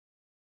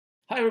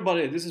Hi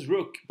everybody, this is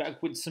Rook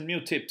back with some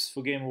new tips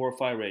for Game of War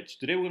Fireage.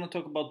 Today we're going to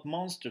talk about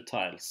monster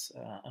tiles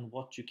and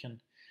what you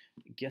can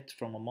get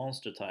from a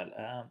monster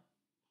tile.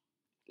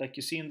 Like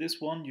you see in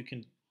this one,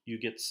 you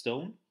get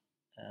stone,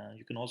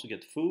 you can also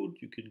get food,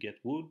 you can get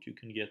wood, you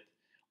can get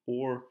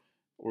ore,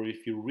 or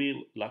if you're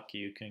real lucky,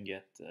 you can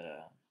get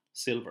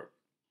silver.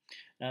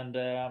 And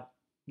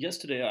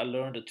yesterday I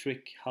learned a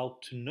trick how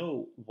to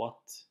know what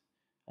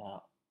uh,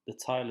 the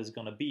tile is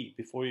gonna be.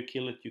 Before you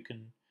kill it, you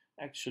can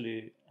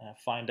actually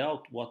find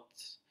out what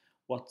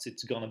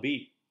it's gonna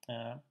be.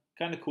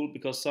 Kind of cool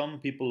because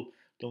some people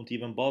don't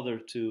even bother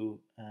to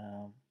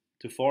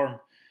farm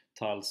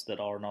tiles that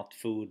are not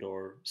food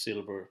or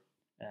silver.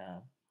 Uh,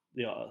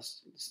 they are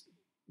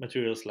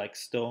materials like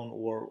stone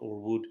or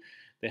wood.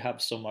 They have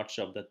so much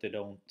of that they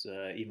don't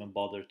even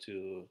bother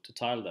to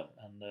tile them.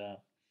 And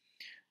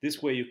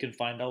this way you can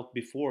find out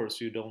before,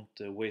 so you don't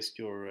waste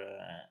your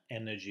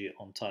energy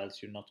on tiles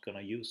you're not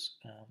gonna use.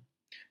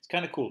 It's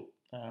kind of cool.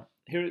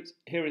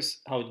 Here is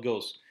how it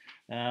goes.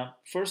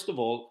 First of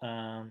all,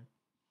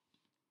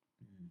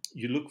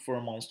 you look for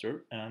a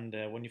monster, and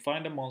when you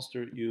find a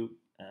monster, you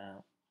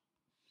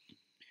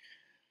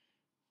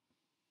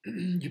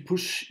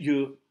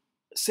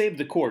save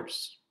the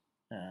chords.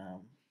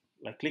 Um,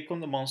 like click on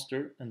the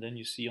monster, and then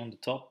you see on the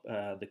top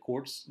the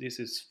chords. This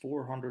is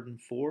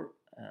 404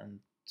 and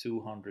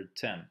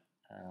 210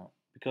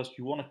 because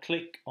you want to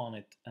click on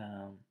it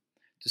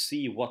to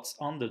see what's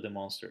under the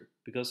monster.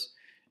 Because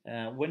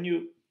when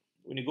you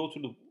go to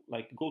the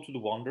go to the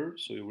wonder,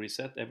 so you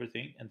reset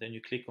everything, and then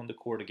you click on the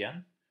chord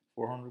again,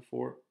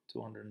 404,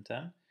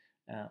 210.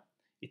 Uh,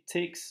 it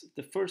takes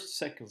the first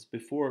seconds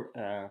before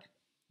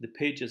the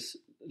pages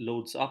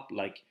loads up,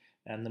 like,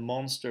 and the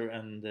monster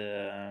and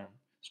the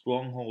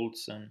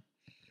strongholds and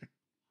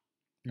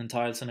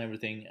tiles and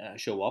everything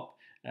show up.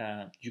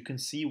 You can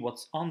see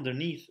what's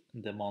underneath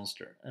the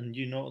monster, and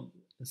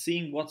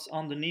seeing what's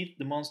underneath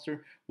the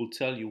monster will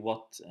tell you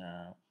what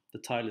the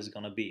tile is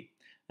gonna be.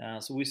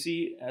 So we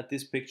see at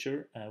this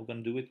picture, we're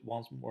gonna do it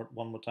one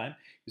more time.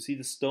 You see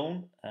the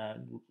stone,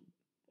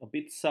 a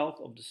bit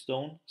south of the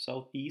stone,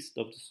 southeast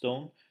of the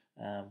stone.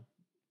 Um,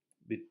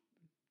 bit,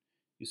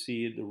 you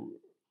see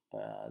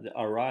the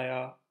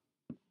Araya,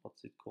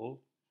 what's it called?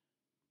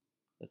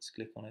 Let's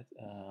click on it.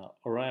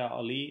 Araya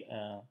Ali.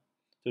 To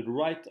the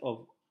right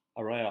of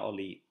Araya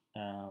Ali,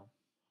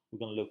 we're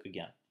gonna look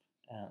again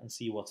and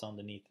see what's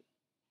underneath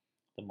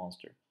the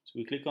monster. So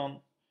we click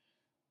on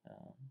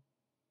um,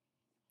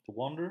 the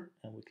wonder,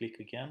 and we click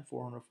again,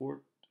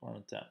 404,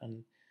 210,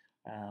 and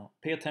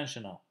pay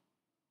attention now.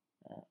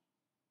 Uh,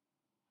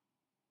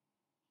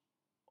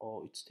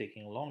 oh, it's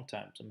taking a long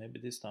time, so maybe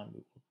this time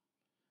we will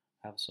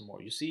have some more.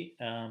 You see,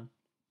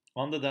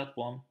 under that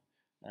one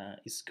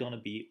is gonna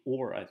be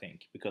ore, I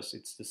think, because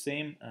it's the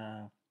same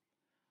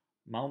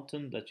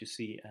mountain that you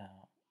see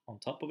on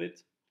top of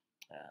it.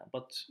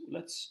 But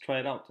let's try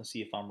it out and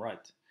see if I'm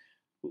right.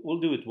 We'll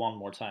do it one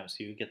more time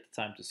so you get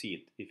the time to see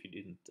it if you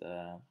didn't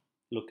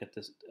look at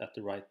this at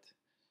the right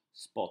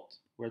spot.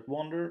 We're at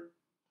wonder.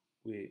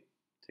 We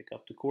take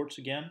up the quartz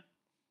again,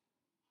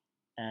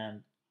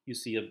 and you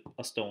see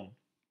a stone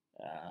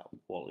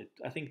wall.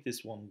 I think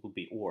this one will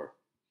be ore,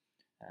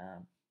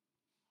 um,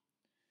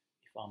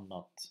 if I'm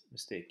not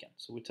mistaken.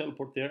 So we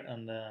teleport there,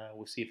 and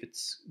we'll see if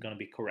it's gonna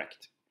be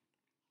correct.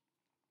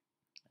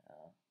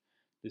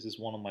 This is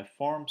one of my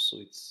farms, so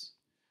it's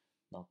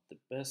not the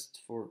best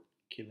for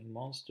killing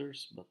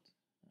monsters, but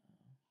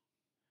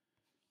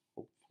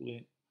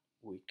hopefully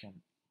we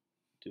can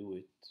do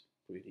it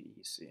pretty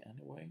easy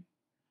anyway.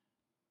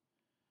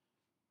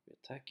 We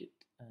attack it,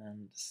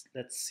 and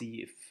let's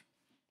see if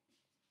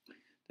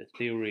the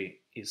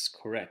theory is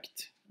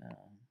correct.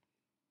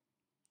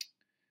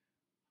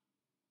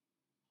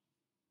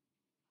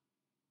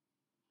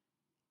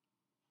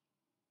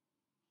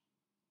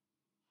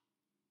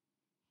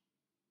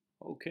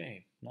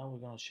 Okay, now we're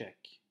gonna check.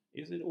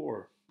 Is it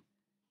ore?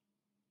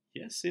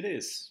 Yes, it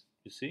is.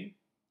 You see?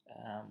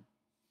 Um,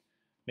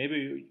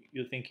 Maybe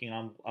you're thinking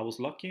I was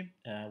lucky.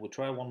 We'll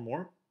try one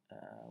more.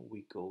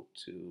 We go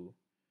to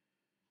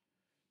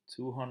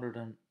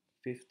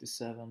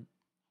 257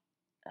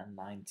 and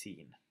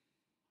 19.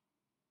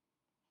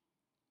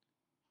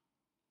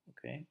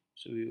 Okay,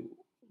 so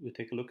we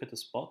take a look at the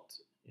spot.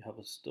 You have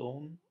a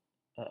stone,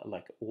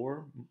 like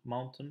ore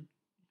mountain,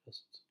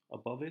 just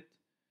above it.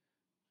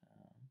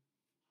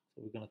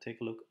 So we're gonna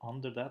take a look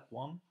under that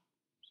one.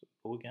 So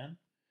go again,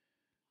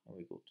 and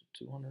we go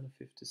to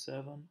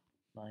 257,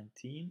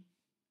 19.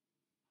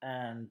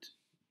 And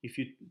if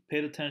you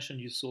paid attention,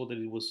 you saw that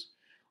it was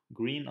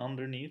green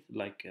underneath,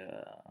 like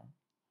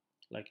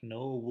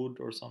no wood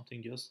or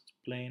something, just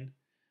plain,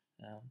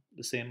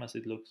 the same as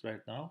it looks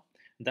right now.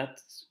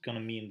 That's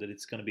gonna mean that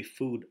it's gonna be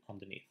food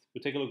underneath.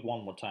 We'll take a look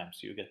one more time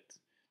so you get a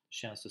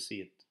chance to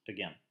see it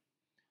again.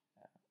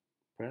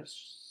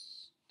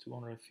 Press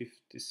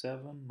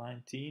 257,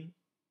 19,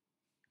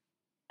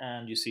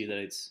 and you see that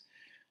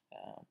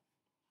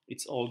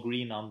it's all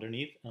green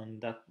underneath,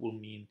 and that will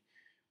mean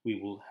we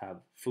will have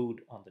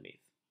food underneath.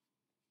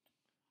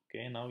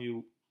 Okay, now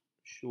you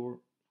sure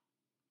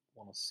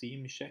Want to see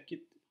me check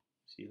it?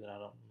 See that I'm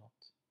not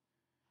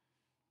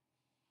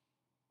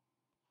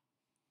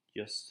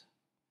just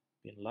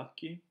been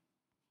lucky.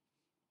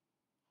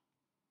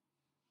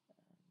 And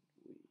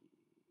we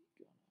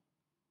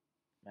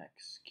gonna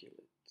max kill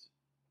it.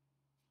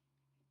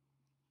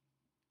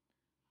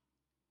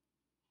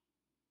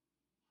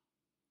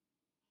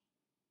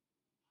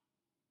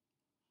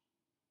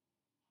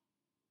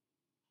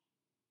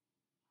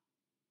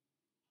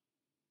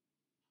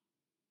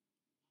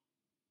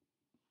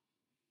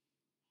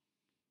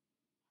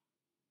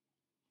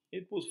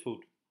 It was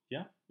food.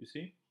 Yeah, you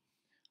see?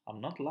 I'm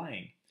not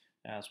lying.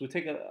 So we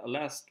take a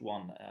last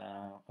one.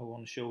 I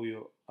want to show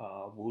you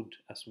wood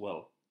as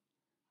well.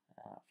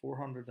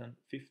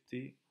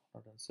 450,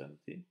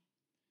 170.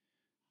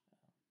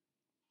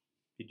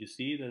 Did you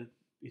see that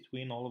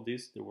between all of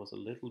this there was a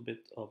little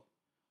bit of,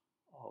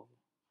 of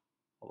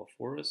a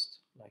forest,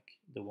 like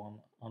the one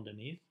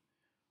underneath?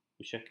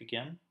 We check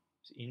again.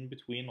 It's in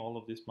between all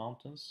of these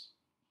mountains.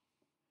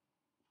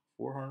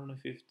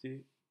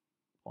 450,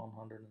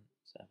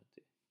 170.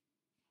 You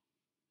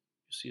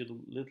see a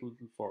little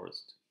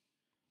forest.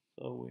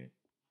 So we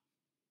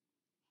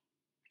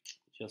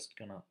just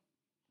gonna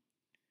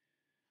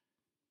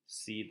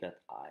see that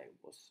I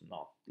was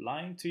not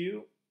lying to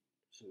you.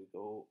 So we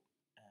go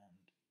and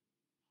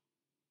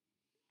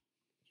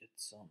get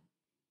some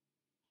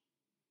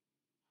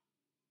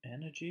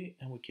energy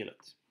and we kill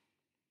it.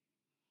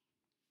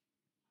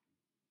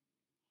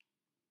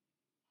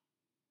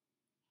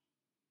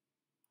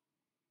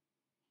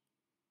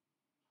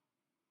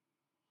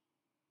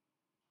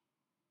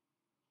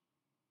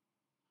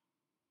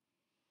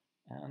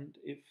 And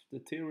if the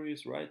theory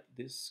is right,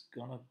 this is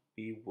gonna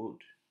be wood.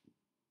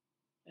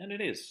 And it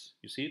is.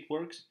 You see, it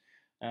works.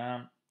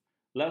 Um,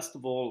 Last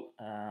of all,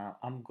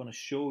 I'm gonna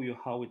show you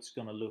how it's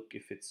gonna look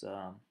if it's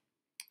a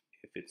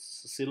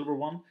silver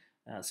one.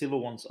 Silver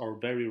ones are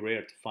very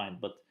rare to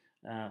find, but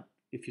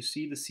if you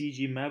see the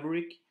CG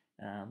Maverick,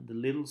 the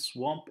little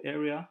swamp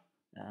area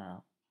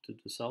to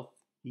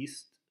the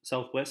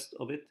southwest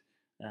of it,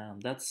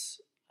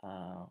 that's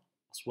a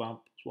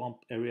swamp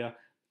area.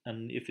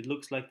 And if it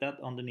looks like that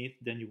underneath,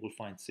 then you will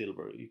find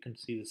silver. You can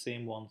see the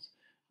same ones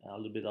a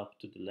little bit up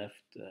to the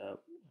left,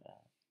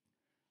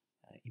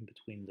 in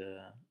between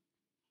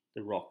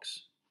the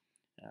rocks.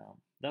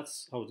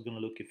 That's how it's going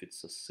to look if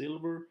it's a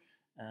silver.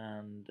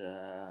 And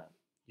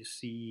you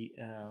see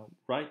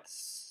right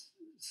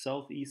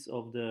southeast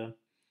of the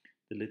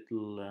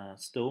little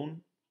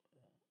stone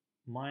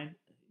mine,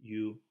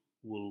 you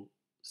will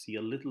see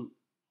a little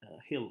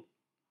hill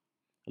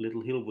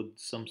with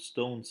some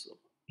stones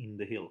in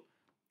the hill.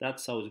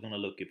 That's how it's going to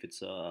look if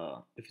it's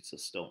a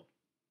stone.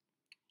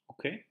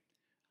 Okay.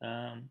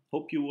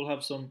 Hope you will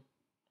have some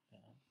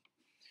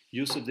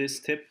use of this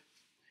tip.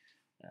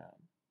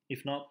 Um,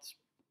 if not,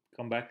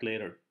 come back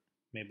later.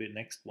 Maybe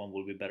next one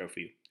will be better for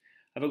you.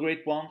 Have a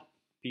great one.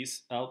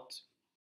 Peace out.